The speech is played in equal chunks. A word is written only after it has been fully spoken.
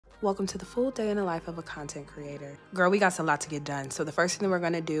Welcome to the full day in the life of a content creator. Girl, we got a lot to get done. So the first thing that we're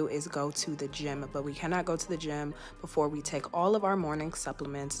gonna do is go to the gym, but we cannot go to the gym before we take all of our morning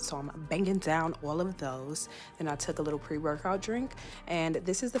supplements. So I'm banging down all of those. Then I took a little pre-workout drink, and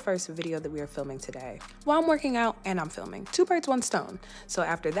this is the first video that we are filming today. While I'm working out and I'm filming, two birds, one stone. So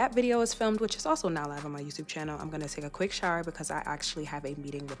after that video is filmed, which is also now live on my YouTube channel, I'm gonna take a quick shower because I actually have a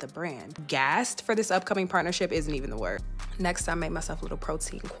meeting with a brand. Gassed for this upcoming partnership isn't even the word. Next, I made myself a little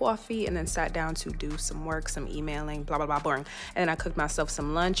protein coffee and then sat down to do some work, some emailing, blah, blah, blah, boring. And then I cooked myself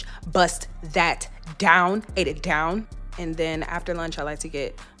some lunch, bust that down, ate it down. And then after lunch, I like to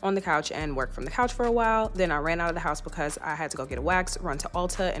get on the couch and work from the couch for a while. Then I ran out of the house because I had to go get a wax, run to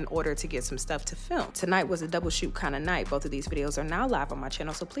Ulta in order to get some stuff to film. Tonight was a double shoot kind of night. Both of these videos are now live on my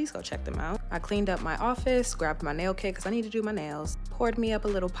channel, so please go check them out. I cleaned up my office, grabbed my nail kit because I need to do my nails, poured me up a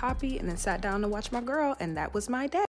little poppy, and then sat down to watch my girl, and that was my day.